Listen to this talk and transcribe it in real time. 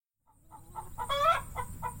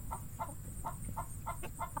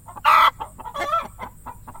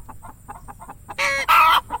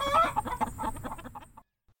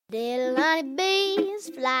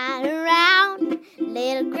flying around,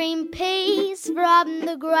 little green peas from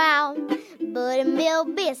the ground,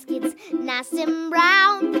 buttermilk biscuits, nice and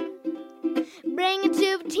brown. Bring it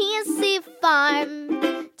to Tennessee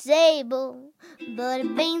farm table. Butter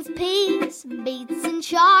beans, peas, beets and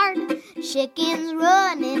chard, chickens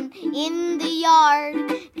running in the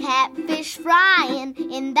yard, catfish frying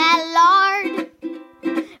in that lard.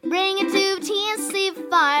 Bring it to Tennessee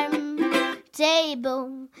farm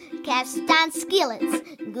table. Cast iron skillets,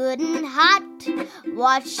 good and hot.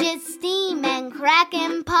 Watch it steam and crack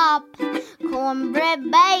and pop. Cornbread,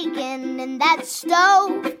 bacon in that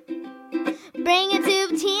stove. Bring it to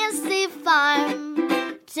Tennessee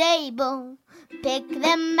farm table. Pick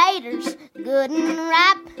them maters, good and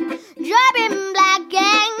ripe. Dropping black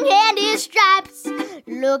and candy stripes.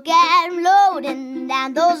 Look at 'em loading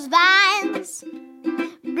down those vines.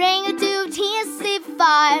 Bring it to Tennessee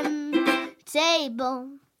farm table.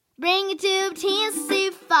 Bring it to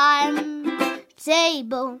Tennessee farm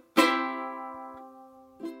table.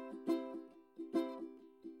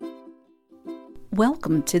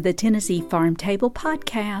 Welcome to the Tennessee Farm Table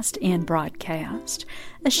podcast and broadcast,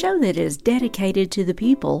 a show that is dedicated to the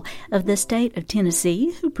people of the state of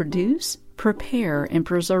Tennessee who produce, prepare, and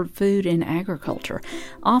preserve food and agriculture,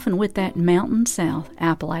 often with that Mountain South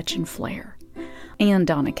Appalachian flair.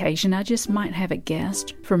 And on occasion, I just might have a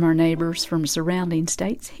guest from our neighbors from surrounding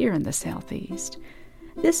states here in the Southeast.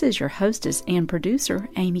 This is your hostess and producer,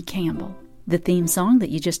 Amy Campbell. The theme song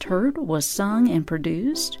that you just heard was sung and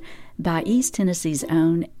produced by East Tennessee's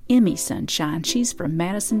own Emmy Sunshine. She's from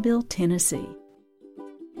Madisonville, Tennessee.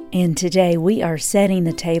 And today we are setting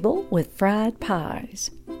the table with fried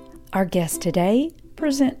pies. Our guests today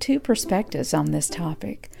present two perspectives on this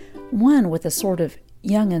topic. One with a sort of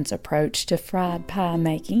youngin's approach to fried pie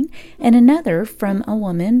making, and another from a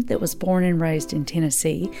woman that was born and raised in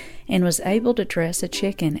Tennessee and was able to dress a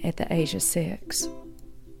chicken at the age of 6.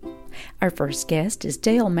 Our first guest is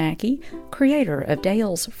Dale Mackey, creator of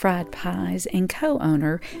Dale's Fried Pies and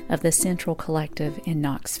co-owner of the Central Collective in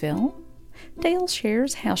Knoxville. Dale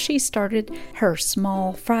shares how she started her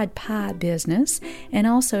small fried pie business and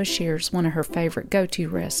also shares one of her favorite go-to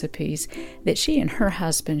recipes that she and her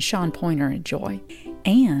husband, Sean Pointer, enjoy.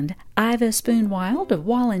 And Iva Spoonwild of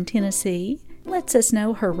Wallen, Tennessee, lets us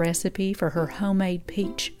know her recipe for her homemade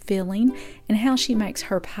peach filling and how she makes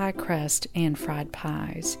her pie crust and fried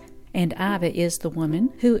pies. And Iva is the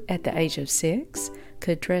woman who, at the age of 6,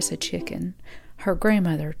 could dress a chicken. Her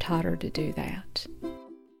grandmother taught her to do that.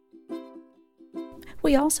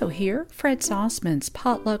 We also hear Fred Sossman's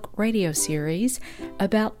Potluck radio series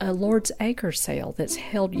about a Lord's Acre sale that's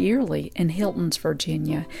held yearly in Hiltons,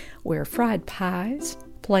 Virginia, where fried pies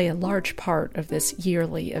play a large part of this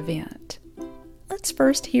yearly event. Let's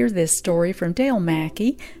first hear this story from Dale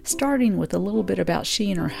Mackey, starting with a little bit about she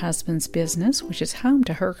and her husband's business, which is home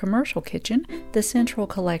to her commercial kitchen, the Central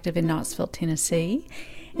Collective in Knoxville, Tennessee,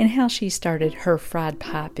 and how she started her fried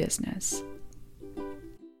pie business.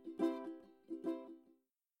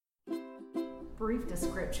 Brief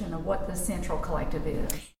description of what the Central Collective is.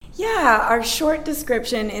 Yeah, our short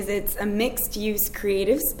description is it's a mixed-use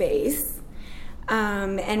creative space.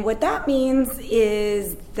 And what that means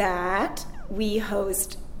is that we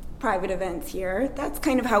host private events here. That's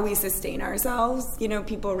kind of how we sustain ourselves. You know,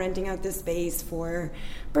 people renting out the space for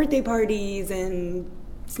birthday parties and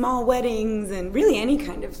small weddings and really any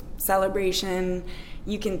kind of celebration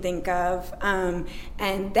you can think of.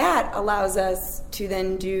 And that allows us to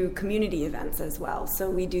then do community events as well. So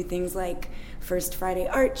we do things like First Friday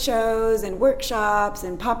art shows and workshops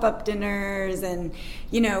and pop-up dinners and,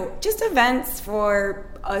 you know, just events for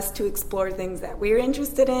us to explore things that we're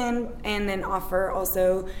interested in and then offer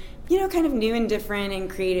also, you know, kind of new and different and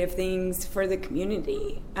creative things for the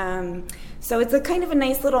community. So it's a kind of a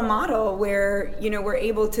nice little model where, you know, we're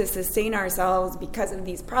able to sustain ourselves because of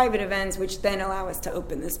these private events, which then allow us to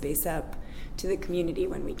open the space up to the community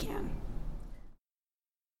when we can.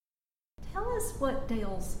 Tell us what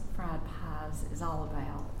Dale's Fried Pies is all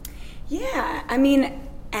about. Yeah, I mean,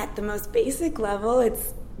 at the most basic level,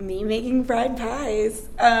 it's me making fried pies.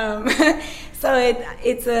 So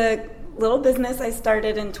it's a little business I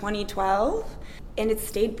started in 2012, and it's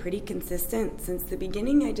stayed pretty consistent since the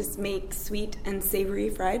beginning. I just make sweet and savory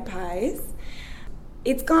fried pies.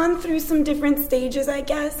 It's gone through some different stages, I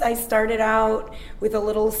guess. I started out with a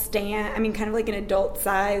little stand, kind of like an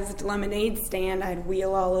adult-sized lemonade stand. I'd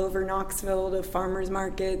wheel all over Knoxville to farmers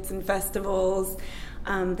markets and festivals.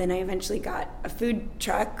 Then I eventually got a food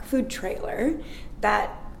trailer.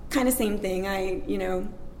 That kind of same thing. I,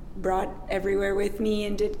 brought everywhere with me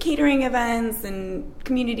and did catering events and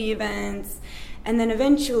community events. And then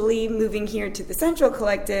eventually moving here to the Central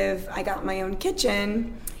Collective, I got my own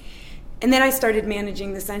kitchen. And then I started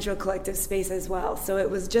managing the Central Collective space as well. So it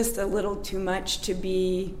was just a little too much to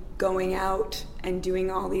be going out and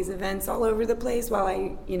doing all these events all over the place while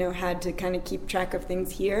I, had to kind of keep track of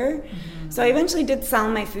things here. Mm-hmm. So I eventually did sell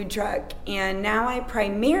my food truck, and now I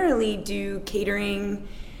primarily do catering,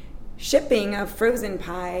 shipping of frozen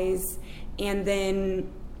pies, and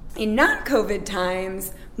then in non-COVID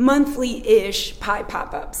times, monthly-ish pie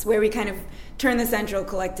pop-ups where we kind of turn the Central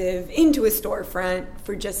Collective into a storefront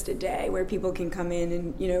for just a day where people can come in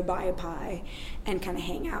and, buy a pie and kind of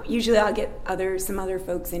hang out. Usually I'll get some other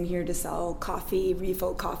folks in here to sell coffee.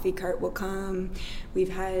 Refill Coffee Cart will come.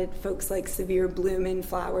 We've had folks like Severe Bloom and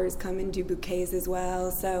Flowers come and do bouquets as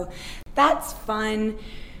well. So that's fun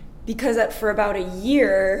because for about a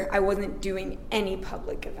year I wasn't doing any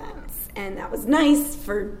public events. And that was nice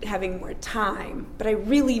for having more time, but I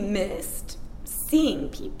really missed seeing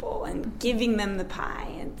people and giving them the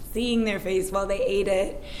pie and seeing their face while they ate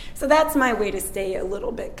it. So that's my way to stay a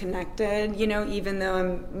little bit connected, even though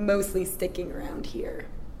I'm mostly sticking around here.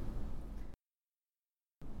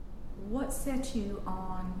 What set you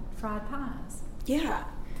on fried pies? Yeah.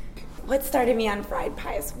 What started me on fried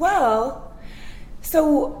pies? Well,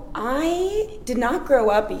 so I did not grow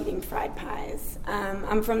up eating fried pies.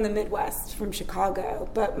 I'm from the Midwest, from Chicago,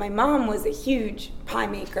 but my mom was a huge pie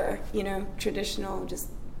maker, traditional just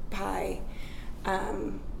pie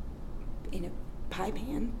in a pie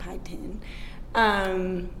tin.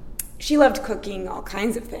 She loved cooking all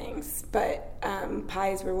kinds of things, but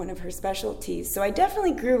pies were one of her specialties. So I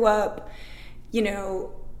definitely grew up,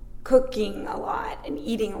 cooking a lot and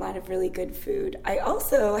eating a lot of really good food. I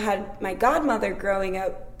also had my godmother growing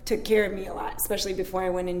up took care of me a lot, especially before I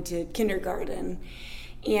went into kindergarten.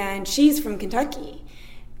 And she's from Kentucky.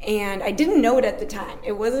 And I didn't know it at the time.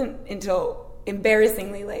 It wasn't until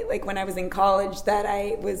embarrassingly late, like when I was in college, that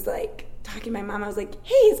I was like talking to my mom. I was like,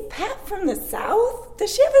 hey, is Pat from the South?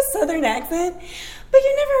 Does she have a Southern accent? But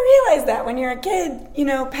you never realize that when you're a kid.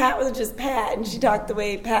 Pat was just Pat, and she talked the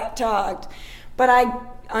way Pat talked. But I,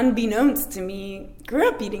 unbeknownst to me, grew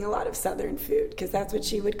up eating a lot of Southern food because that's what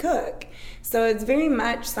she would cook. So it's very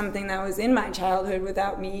much something that was in my childhood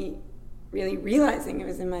without me really realizing it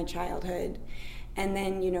was in my childhood. And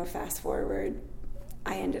then, fast forward,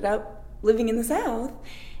 I ended up living in the South,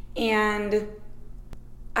 and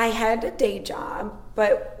I had a day job,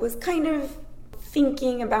 but was kind of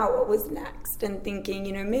thinking about what was next and thinking,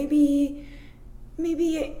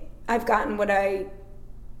 maybe I've gotten what I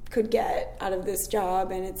could get out of this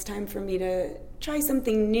job and it's time for me to try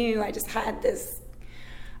something new. I just had this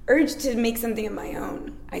urge to make something of my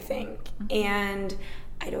own, I think. And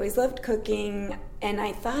I'd always loved cooking, and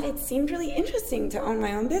I thought it seemed really interesting to own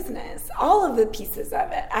my own business. All of the pieces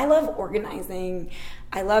of it. I love organizing.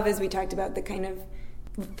 I love, as we talked about, the kind of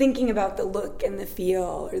thinking about the look and the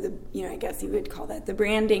feel, or the, I guess you would call that the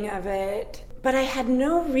branding of it. But I had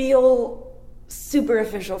no real super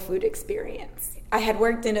official food experience. I had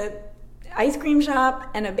worked in a ice cream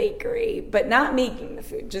shop and a bakery, but not making the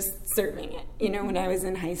food, just serving it, when I was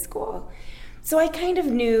in high school. So I kind of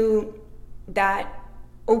knew that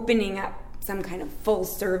opening up some kind of full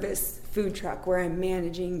service food truck where I'm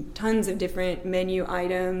managing tons of different menu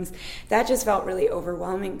items, that just felt really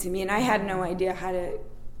overwhelming to me, and I had no idea how to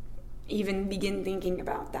even begin thinking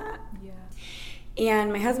about that. Yeah.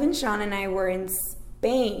 And my husband Sean and I were in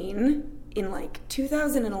Spain in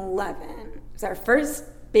 2011. It was our first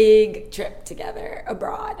big trip together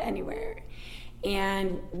abroad, anywhere.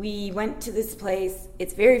 And we went to this place.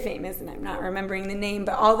 It's very famous, and I'm not remembering the name,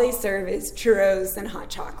 but all they serve is churros and hot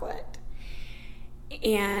chocolate.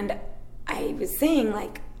 And I was saying,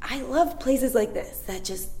 I love places like this that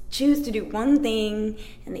just choose to do one thing,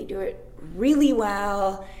 and they do it really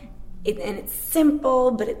well, and it's simple,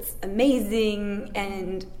 but it's amazing.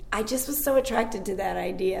 And I just was so attracted to that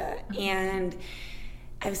idea. And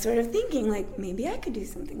I was sort of thinking, maybe I could do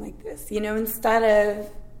something like this, instead of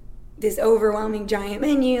this overwhelming giant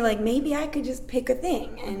menu, maybe I could just pick a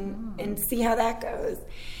thing and see how that goes.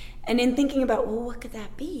 And in thinking about, what could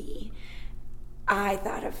that be? I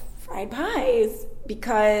thought of fried pies,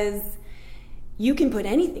 because you can put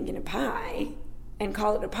anything in a pie and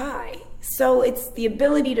call it a pie. So it's the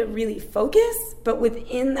ability to really focus, but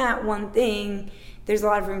within that one thing, there's a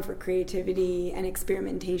lot of room for creativity and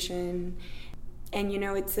experimentation. And,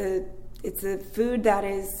 it's a food that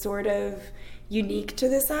is sort of unique to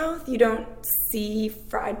the South. You don't see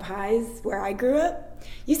fried pies where I grew up.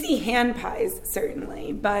 You see hand pies,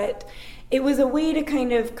 certainly, but it was a way to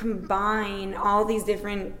kind of combine all these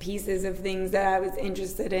different pieces of things that I was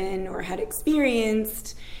interested in or had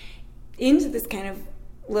experienced into this kind of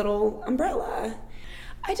little umbrella.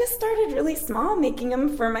 I just started really small, making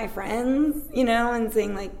them for my friends, and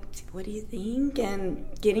saying, like, what do you think? And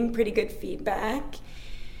getting pretty good feedback.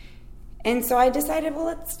 And so I decided, well,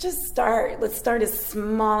 let's start as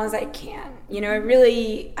small as I can.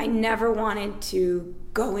 I never wanted to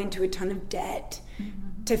go into a ton of debt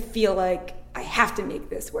to feel like I have to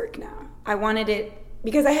make this work now. I wanted it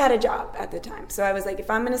because I had a job at the time. So I was like,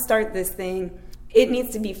 if I'm going to start this thing, it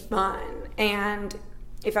needs to be fun. And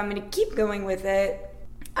if I'm going to keep going with it,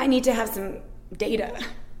 I need to have some data.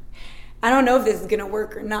 I don't know if this is going to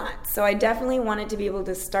work or not. So I definitely wanted to be able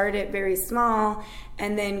to start it very small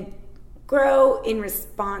and then grow in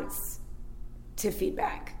response to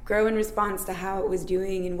feedback, grow in response to how it was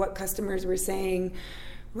doing and what customers were saying,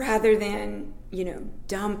 rather than,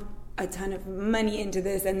 dump a ton of money into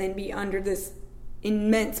this and then be under this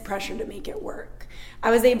immense pressure to make it work.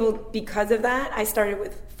 I was able, because of that, I started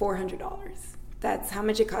with $400. That's how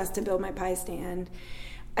much it cost to build my pie stand.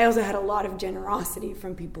 I also had a lot of generosity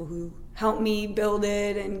from people who helped me build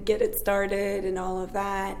it and get it started and all of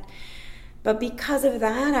that. But because of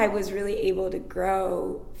that, I was really able to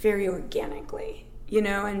grow very organically,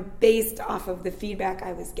 and based off of the feedback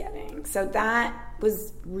I was getting. So that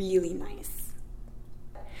was really nice.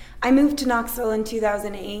 I moved to Knoxville in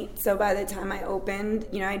 2008. So by the time I opened,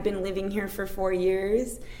 I'd been living here for 4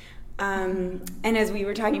 years. And as we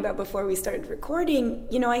were talking about before we started recording,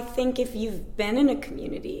 I think if you've been in a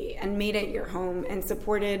community and made it your home and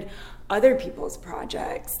supported other people's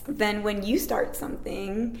projects, then when you start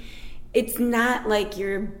something, it's not like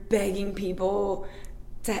you're begging people,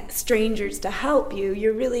 strangers, to help you.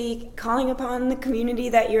 You're really calling upon the community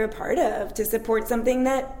that you're a part of to support something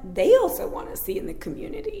that they also want to see in the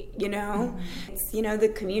community, Mm-hmm. It's,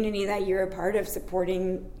 the community that you're a part of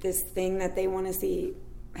supporting this thing that they want to see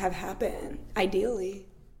have happen, ideally.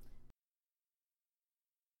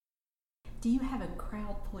 Do you have a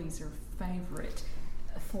crowd pleaser favorite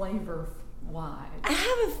flavor-wise? I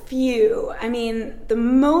have a few. The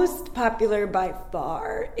most popular by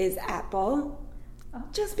far is apple,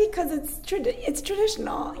 just because it's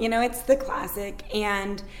traditional. It's the classic,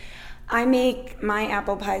 and I make my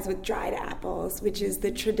apple pies with dried apples, which is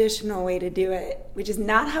the traditional way to do it, which is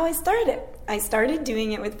not how I started. I started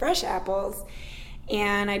doing it with fresh apples,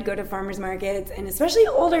 and I'd go to farmers markets, and especially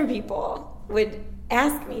older people would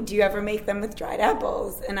ask me, do you ever make them with dried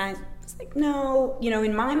apples? And I was like, no.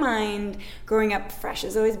 In my mind, growing up, fresh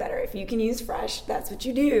is always better. If you can use fresh, that's what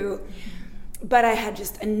you do. But I had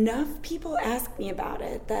just enough people ask me about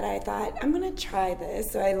it that I thought, I'm going to try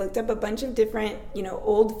this. So I looked up a bunch of different,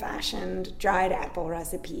 old-fashioned dried apple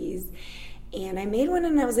recipes. And I made one,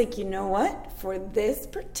 and I was like, you know what? For this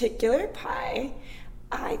particular pie,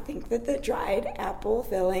 I think that the dried apple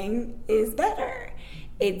filling is better.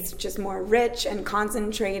 It's just more rich and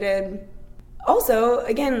concentrated. Also,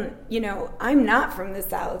 again, I'm not from the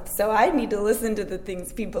South, so I need to listen to the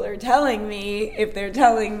things people are telling me if they're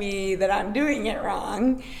telling me that I'm doing it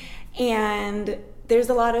wrong. And there's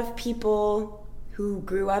a lot of people who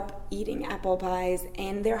grew up eating apple pies,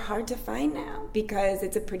 and they're hard to find now because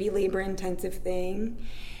it's a pretty labor-intensive thing.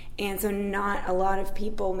 And so not a lot of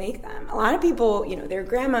people make them. A lot of people, their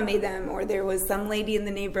grandma made them, or there was some lady in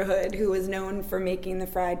the neighborhood who was known for making the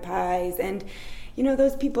fried pies. And,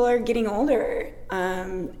 those people are getting older,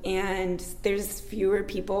 and there's fewer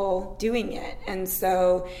people doing it. And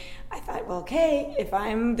so I thought, well, okay, if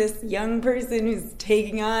I'm this young person who's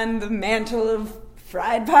taking on the mantle of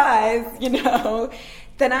fried pies,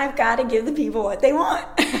 then I've got to give the people what they want.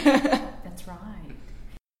 That's right.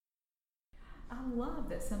 I love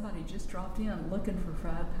that somebody just dropped in looking for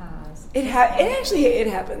fried pies. It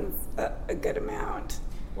happens a good amount.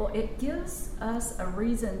 Well, it gives us a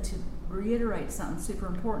reason to reiterate something super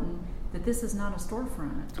important, that this is not a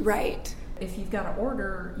storefront. Right. If you've got an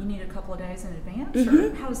order, you need a couple of days in advance,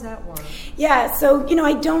 mm-hmm. or how does that work? Yeah, so,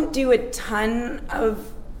 I don't do a ton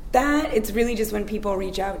of that. It's really just when people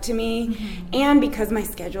reach out to me, mm-hmm. and because my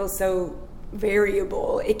schedule is so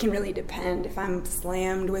variable, it can really depend if I'm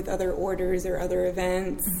slammed with other orders or other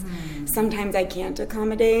events. Mm-hmm. Sometimes I can't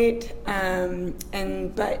accommodate,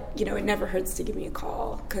 but it never hurts to give me a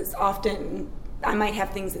call, because often I might have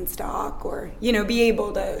things in stock, or be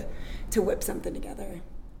able to whip something together.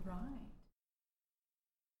 Right.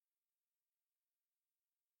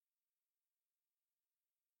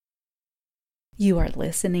 You are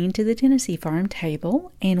listening to the Tennessee Farm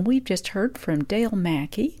Table, and we've just heard from Dale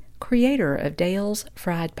Mackey, creator of Dale's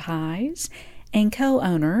Fried Pies, and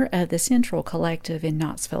co-owner of the Central Collective in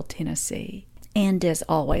Knoxville, Tennessee. And as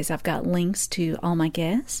always, I've got links to all my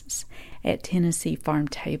guests at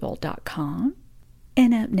TennesseeFarmTable.com.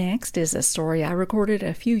 And up next is a story I recorded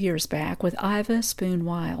a few years back with Iva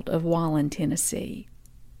Spoon-Wild of Wallen, Tennessee.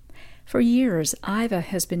 For years, Iva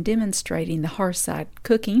has been demonstrating the hearthside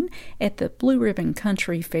cooking at the Blue Ribbon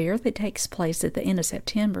Country Fair that takes place at the end of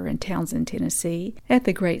September in Townsend, Tennessee, at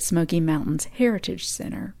the Great Smoky Mountains Heritage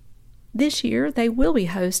Center. This year, they will be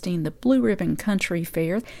hosting the Blue Ribbon Country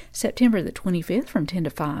Fair September the 25th from 10 to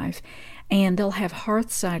 5, and they'll have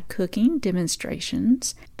hearthside cooking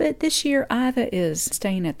demonstrations. But this year, Iva is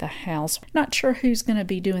staying at the house. Not sure who's going to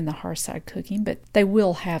be doing the hearthside cooking, but they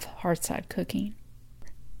will have hearthside cooking.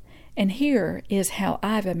 And here is how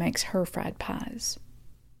Iva makes her fried pies.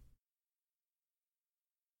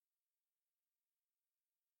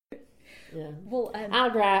 Yeah. Well, I'll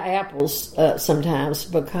dry apples sometimes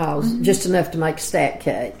because just enough to make a stack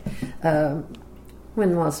cake.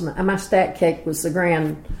 When was my stack cake was the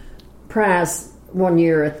grand prize one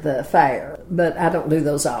year at the fair, but I don't do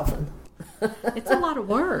those often. It's a lot of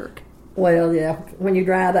work. Well, yeah, when you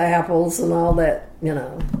dry the apples and all that, you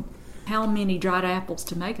know. How many dried apples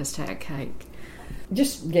to make a stack cake?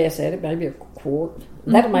 Just guess at it, maybe a quart.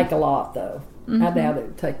 That'll make a lot, though. I doubt it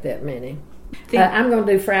would take that many. I'm going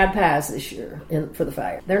to do fried pies this year for the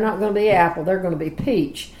fair. They're not going to be apple. They're going to be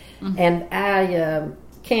peach. And I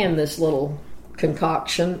can this little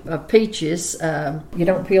concoction of peaches. You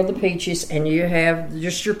don't peel the peaches, and you have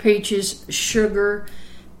just your peaches, sugar,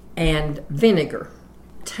 and vinegar.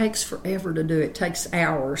 It takes forever to do it. It takes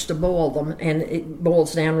hours to boil them, and it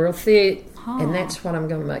boils down real thick. And that's what I'm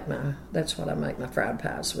going to make that's what I make my fried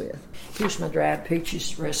pies with. Here's my dried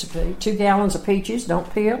peaches recipe. 2 gallons of peaches,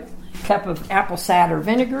 don't peel. Cup of apple cider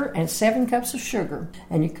vinegar and 7 cups of sugar,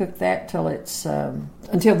 and you cook that till it's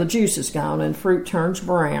until the juice is gone and fruit turns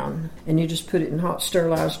brown, and you just put it in hot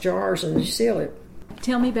sterilized jars and you seal it.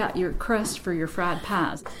 Tell me about your crust for your fried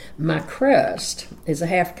pies. My crust is a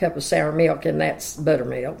half cup of sour milk, and that's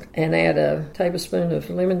buttermilk. And add a tablespoon of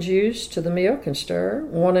lemon juice to the milk and stir.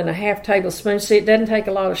 1.5 tablespoons. See, it doesn't take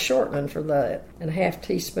a lot of shortening for that. And a half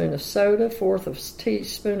teaspoon of soda, 1/4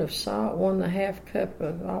 teaspoon of salt, 1.5 cup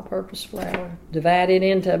of all-purpose flour. Divide it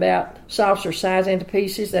into about saucer size into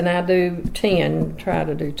pieces, and I do 10. Try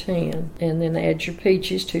to do 10. And then add your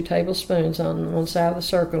peaches, 2 tablespoons on one side of the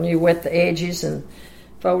circle. And you wet the edges and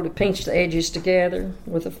pinch the edges together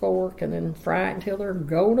with a fork, and then fry it until they're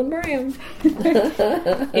golden brown.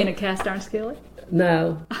 In a cast iron skillet?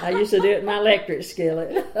 No, I used to do it in my electric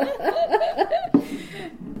skillet.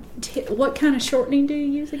 What kind of shortening do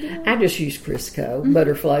you use again? I just use Crisco,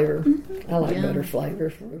 butter flavor. I like butter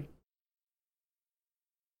flavor.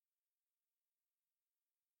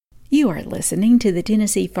 You are listening to the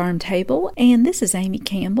Tennessee Farm Table, and this is Amy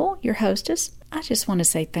Campbell, your hostess. I just want to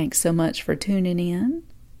say thanks so much for tuning in.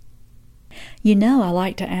 You know, I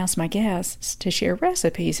like to ask my guests to share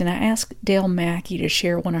recipes, and I asked Dale Mackey to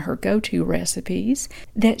share one of her go-to recipes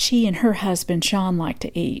that she and her husband Sean like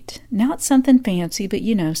to eat. Not something fancy, but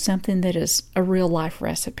you know, something that is a real-life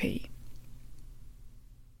recipe.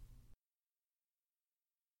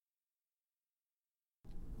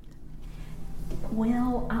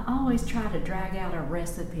 Well, I always try to drag out a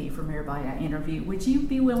recipe from everybody I interview. Would you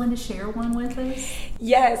be willing to share one with us?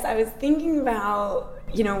 Yes, I was thinking about,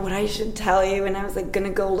 what I should tell you, and I was going to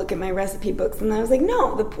go look at my recipe books, and I was like,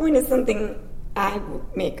 no, the point is something I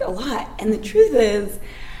make a lot. And the truth is,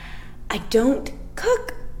 I don't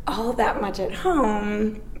cook all that much at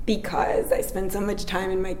home because I spend so much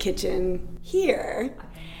time in my kitchen here.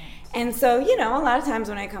 And so, a lot of times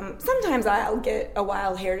when I come, sometimes I'll get a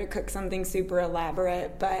wild hair to cook something super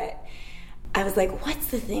elaborate, but I was like, what's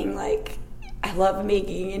the thing, I love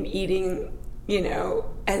making and eating,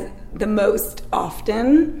 as the most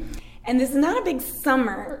often. And this is not a big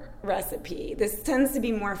summer recipe. This tends to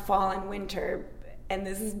be more fall and winter, and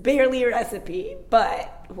this is barely a recipe,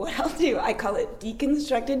 but what I'll do, I call it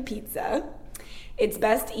deconstructed pizza. It's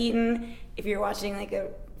best eaten if you're watching a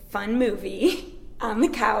fun movie on the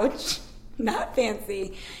couch, not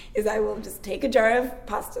fancy, is I will just take a jar of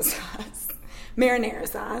pasta sauce, marinara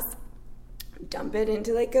sauce, dump it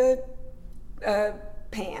into a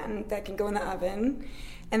pan that can go in the oven,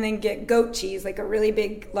 and then get goat cheese, a really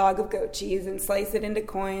big log of goat cheese, and slice it into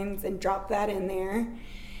coins and drop that in there.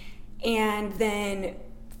 And then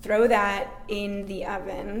throw that in the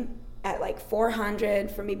oven at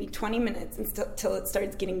 400 for maybe 20 minutes until it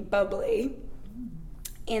starts getting bubbly.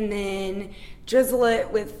 And then drizzle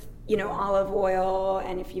it with, olive oil,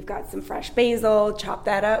 and if you've got some fresh basil, chop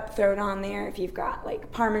that up, throw it on there. If you've got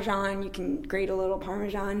like Parmesan, you can grate a little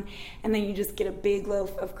Parmesan, and then you just get a big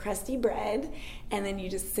loaf of crusty bread, and then you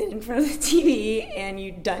just sit in front of the TV and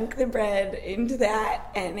you dunk the bread into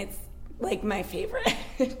that, and it's like my favorite.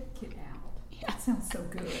 Get out. Yeah. That sounds so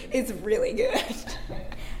good. It's really good.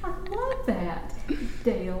 I love that.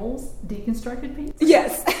 Dale's Deconstructed Pizza?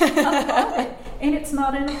 Yes. I love it. And it's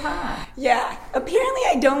not in a pie. Yeah. Apparently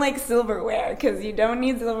I don't like silverware because you don't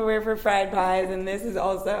need silverware for fried pies, and this is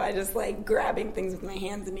also, I just like grabbing things with my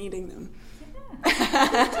hands and eating them.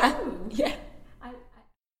 Yeah. Yeah.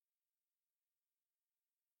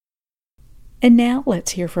 And now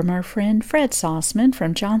let's hear from our friend Fred Sossman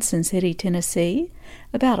from Johnson City, Tennessee,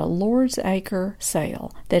 about a Lord's Acre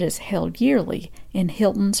sale that is held yearly in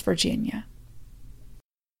Hiltons, Virginia.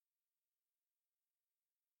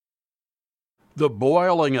 The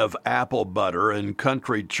boiling of apple butter in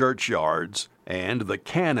country churchyards and the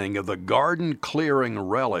canning of the garden-clearing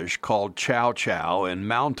relish called chow chow in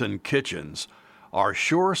mountain kitchens are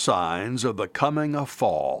sure signs of the coming of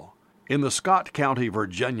fall. In the Scott County,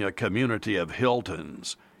 Virginia community of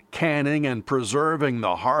Hiltons, canning and preserving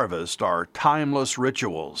the harvest are timeless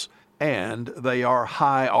rituals, and they are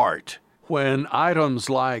high art. When items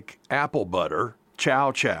like apple butter,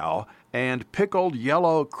 chow chow, and pickled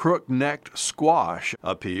yellow crook-necked squash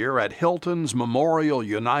appear at Hilton's Memorial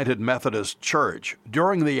United Methodist Church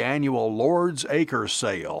during the annual Lord's Acre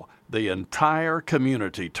sale, the entire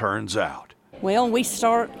community turns out. Well, we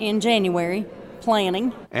start in January.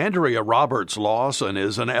 Planning. Andrea Roberts Lawson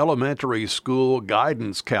is an elementary school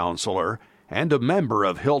guidance counselor and a member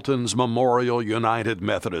of Hilton's Memorial United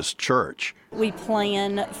Methodist Church. We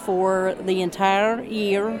plan for the entire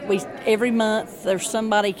year. Every month there's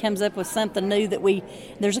somebody comes up with something new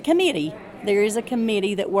there's a committee. There is a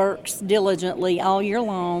committee that works diligently all year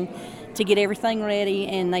long to get everything ready,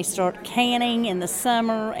 and they start canning in the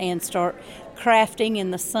summer and start crafting in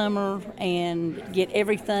the summer and get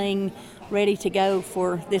everything ready to go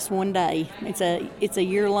for this one day. It's a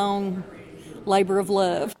year-long labor of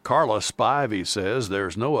love. Carla Spivey says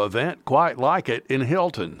there's no event quite like it in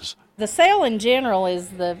Hilton's. The sale in general is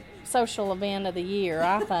the social event of the year,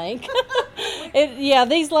 I think.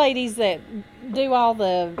 These ladies that do all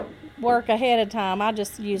the work ahead of time, I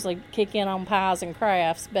just usually kick in on pies and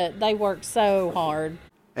crafts, but they work so hard.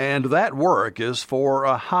 And that work is for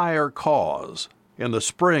a higher cause. In the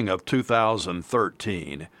spring of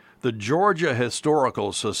 2013, the Georgia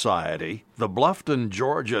Historical Society, the Bluffton,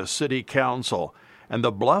 Georgia City Council, and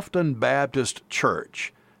the Bluffton Baptist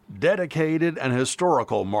Church dedicated an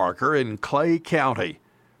historical marker in Clay County,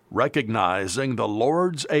 recognizing the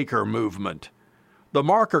Lord's Acre movement. The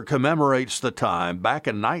marker commemorates the time back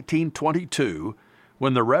in 1922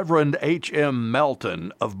 when the Reverend H.M.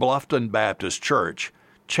 Melton of Bluffton Baptist Church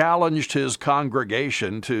challenged his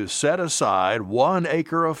congregation to set aside 1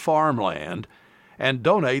 acre of farmland and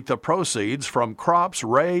donate the proceeds from crops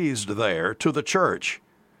raised there to the church.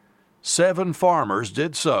 7 farmers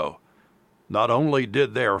did so. Not only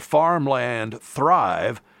did their farmland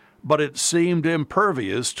thrive, but it seemed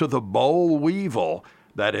impervious to the boll weevil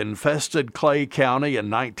that infested Clay County in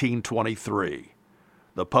 1923.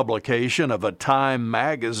 The publication of a Time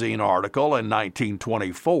magazine article in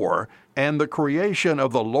 1924 and the creation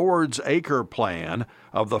of the Lord's Acre Plan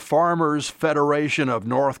of the Farmers Federation of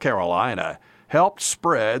North Carolina helped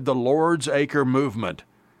spread the Lord's Acre movement.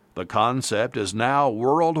 The concept is now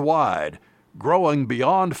worldwide, growing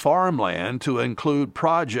beyond farmland to include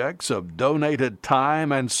projects of donated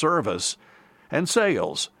time and service and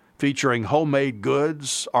sales featuring homemade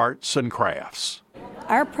goods, arts, and crafts.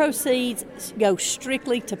 Our proceeds go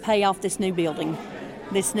strictly to pay off this new building,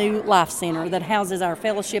 this new life center that houses our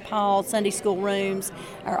fellowship hall, Sunday school rooms,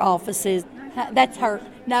 our offices. That's her.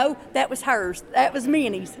 No, that was hers. That was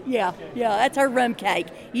Minnie's. Yeah, that's her rum cake.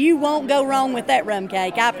 You won't go wrong with that rum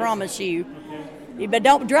cake, I promise you. But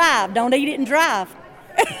don't drive. Don't eat it and drive.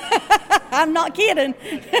 I'm not kidding.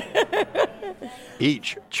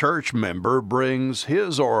 Each church member brings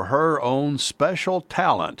his or her own special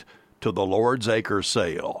talent to the Lord's Acre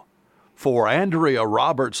sale. For Andrea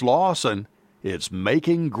Roberts Lawson, it's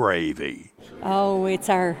making gravy. Oh, it's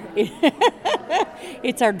our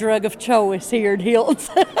drug of choice here at Hilt's.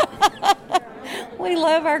 We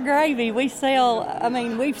love our gravy. We've sold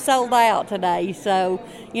out today, so,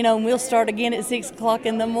 we'll start again at 6 o'clock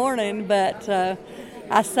in the morning, but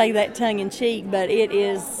I say that tongue-in-cheek, but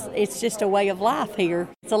it's just a way of life here.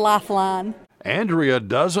 It's a lifeline. Andrea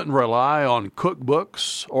doesn't rely on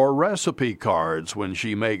cookbooks or recipe cards when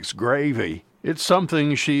she makes gravy. It's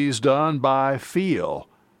something she's done by feel,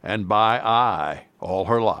 and by eye all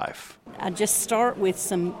her life. I just start with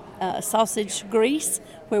some sausage grease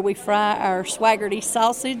where we fry our Swaggerty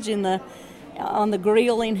sausage on the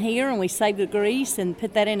grill in here, and we save the grease and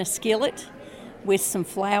put that in a skillet with some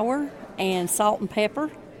flour and salt and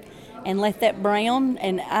pepper and let that brown,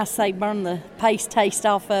 and I say burn the paste taste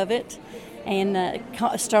off of it, and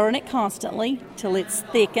stirring it constantly till it's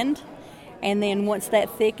thickened. And then once that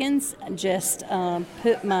thickens, just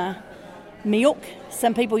put my milk.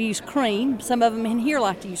 Some people use cream. Some of them in here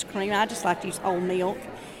like to use cream. I just like to use whole milk.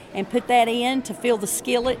 And put that in to fill the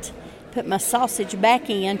skillet. Put my sausage back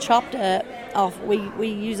in, chopped up. We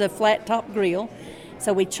use a flat top grill.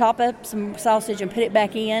 So we chop up some sausage and put it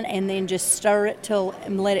back in, and then just stir it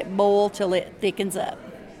and let it boil till it thickens up.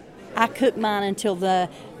 I cook mine until the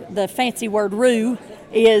fancy word roux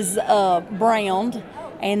is browned,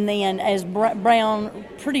 and then as brown,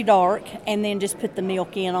 pretty dark, and then just put the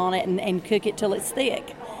milk in on it and cook it till it's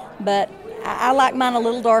thick. But I like mine a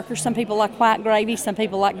little darker. Some people like white gravy. Some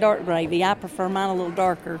people like dark gravy. I prefer mine a little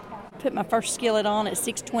darker. Put my first skillet on at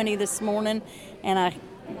 6:20 this morning, and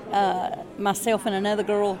myself and another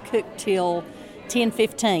girl cooked till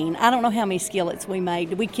 10:15. I don't know how many skillets we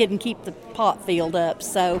made. We couldn't keep the pot filled up,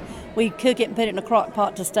 so we cook it and put it in a crock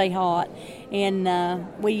pot to stay hot. And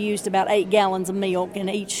we used about 8 gallons of milk, and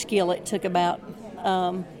each skillet took about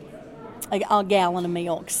a gallon of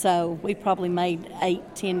milk. So we probably made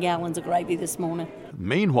 8-10 gallons of gravy this morning.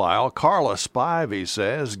 Meanwhile, Carla Spivey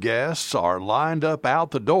says guests are lined up out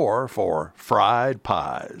the door for fried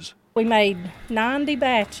pies. We made 90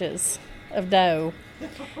 batches of dough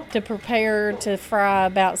to prepare to fry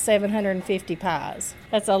about 750 pies.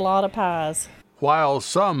 That's a lot of pies. While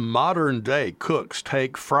some modern-day cooks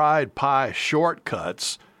take fried pie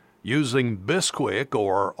shortcuts using Bisquick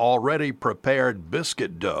or already prepared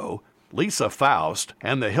biscuit dough, Lisa Faust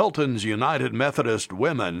and the Hilton's United Methodist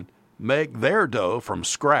Women make their dough from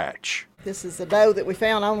scratch. This is a dough that we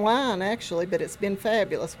found online, actually, but it's been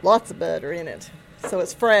fabulous. Lots of butter in it, so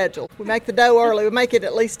it's fragile. We make the dough early. We make it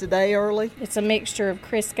at least a day early. It's a mixture of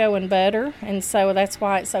Crisco and butter, and so that's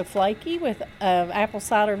why it's so flaky, with apple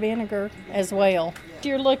cider vinegar as well.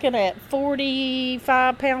 You're looking at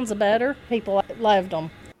 45 pounds of butter. People loved them.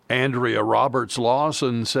 Andrea Roberts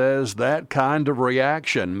Lawson says that kind of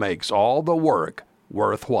reaction makes all the work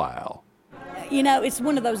worthwhile. You know, it's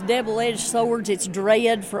one of those double-edged swords. It's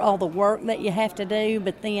dread for all the work that you have to do,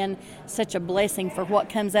 but then such a blessing for what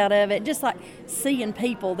comes out of it. Just like seeing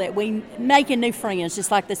people that we, making new friends, just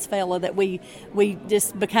like this fella that we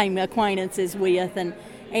just became acquaintances with, and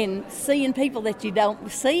seeing people that you don't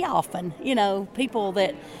see often. You know, people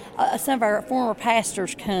that, some of our former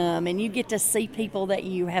pastors come, and you get to see people that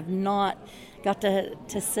you have not got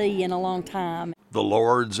to see in a long time. The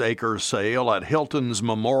Lord's Acre Sale at Hilton's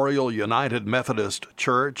Memorial United Methodist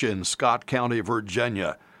Church in Scott County,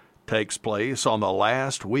 Virginia, takes place on the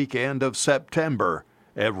last weekend of September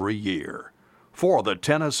every year. For the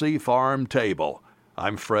Tennessee Farm Table,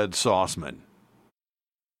 I'm Fred Sauceman.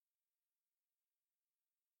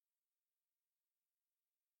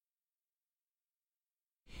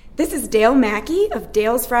 This is Dale Mackey of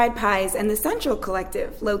Dale's Fried Pies and the Central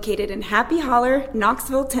Collective, located in Happy Holler,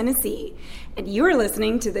 Knoxville, Tennessee. And you are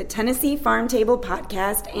listening to the Tennessee Farm Table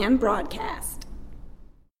podcast and broadcast.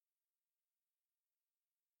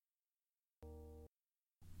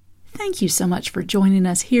 Thank you so much for joining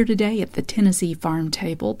us here today at the Tennessee Farm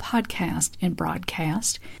Table podcast and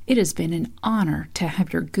broadcast. It has been an honor to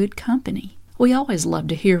have your good company. We always love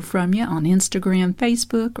to hear from you on Instagram,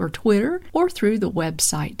 Facebook, or Twitter, or through the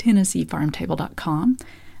website, TennesseeFarmTable.com.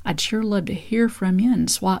 I'd sure love to hear from you and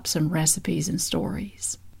swap some recipes and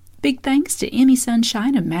stories. Big thanks to Emmy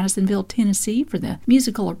Sunshine of Madisonville, Tennessee for the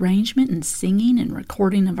musical arrangement and singing and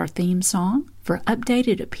recording of our theme song. For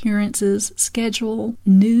updated appearances, schedule,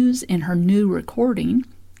 news, and her new recording,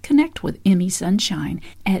 connect with Emmy Sunshine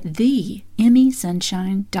at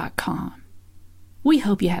theemmysunshine.com. We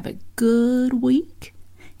hope you have a good week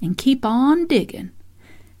and keep on digging.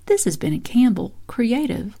 This has been a Campbell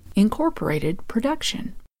Creative Incorporated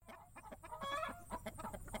production.